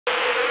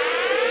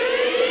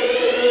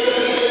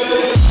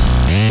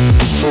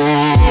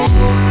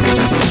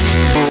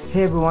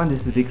Hey everyone,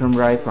 this is Vikram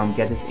Rai from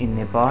Gadgets in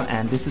Nepal,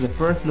 and this is the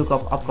first look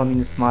of upcoming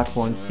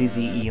smartphone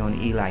CZ EON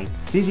eLite.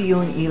 CZ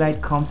EON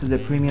eLite comes with a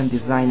premium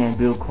design and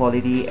build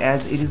quality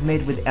as it is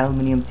made with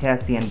aluminium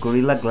chassis and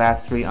Gorilla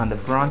Glass 3 on the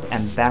front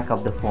and back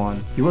of the phone.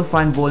 You will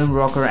find volume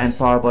rocker and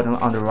power button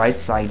on the right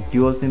side,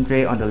 dual SIM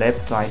tray on the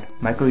left side,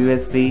 micro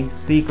USB,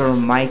 speaker,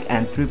 mic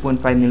and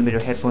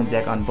 3.5mm headphone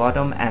jack on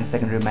bottom and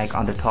secondary mic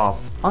on the top.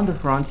 On the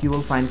front, you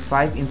will find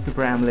 5-inch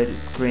Super AMOLED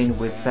screen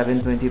with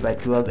 720 by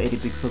 1280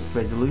 pixels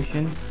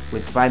resolution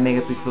with 5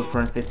 megapixel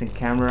front-facing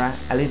camera,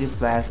 LED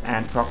flash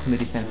and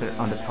proximity sensor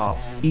on the top.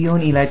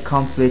 EON eLite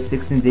comes with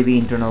 16GB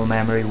internal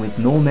memory with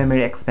no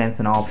memory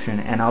expansion option,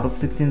 and out of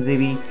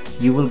 16GB,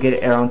 you will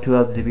get around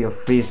 12GB of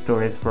free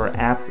storage for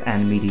apps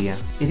and media.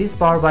 It is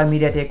powered by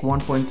MediaTek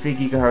 1.3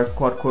 GHz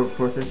quad-core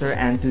processor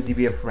and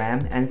 2GB of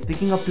RAM. And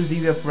speaking of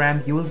 2GB of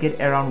RAM, you will get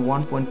around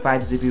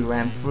 1.5GB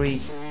RAM free,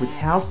 which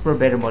helps for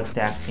better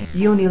multitasking.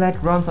 EON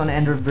eLite runs on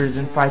Android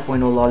version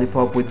 5.0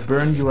 Lollipop with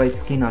Burn UI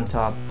skin on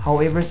top.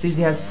 However, CZ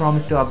has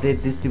promised to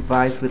update this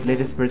device with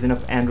latest version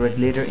of Android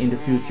later in the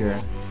future.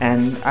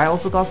 And I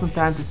also got some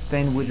time to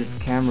spend with its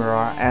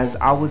camera. As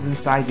I was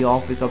inside the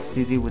office of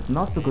CZ with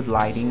not so good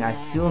lighting, I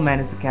still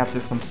managed to capture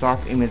some sharp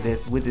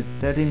images with its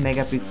 13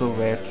 megapixel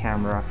rear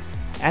camera.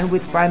 And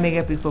with 5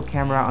 megapixel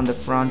camera on the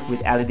front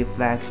with LED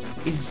flash,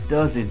 it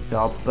does its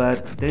job,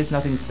 but there is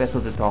nothing special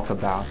to talk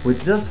about.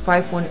 With just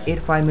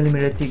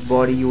 5.85mm thick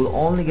body, you will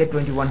only get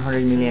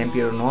 2100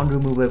 mAh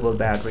non-removable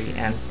battery,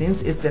 and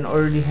since it's an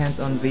early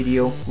hands-on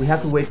video, we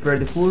have to wait for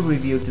the full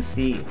review to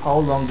see how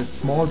long the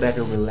small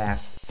battery will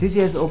last.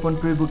 CZ has opened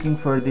pre-booking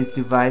for this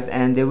device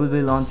and they will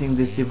be launching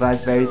this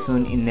device very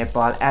soon in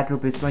Nepal at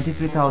Rs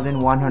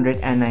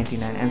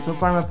 23,199, and so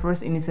far my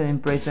first initial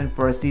impression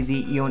for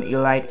CZ EON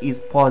eLite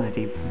is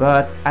positive,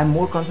 but I'm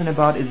more concerned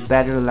about its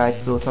battery life,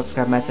 so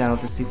subscribe my channel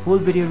to see full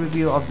video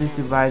review of this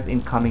device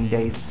in coming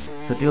days.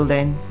 So till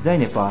then, Jai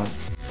Nepal.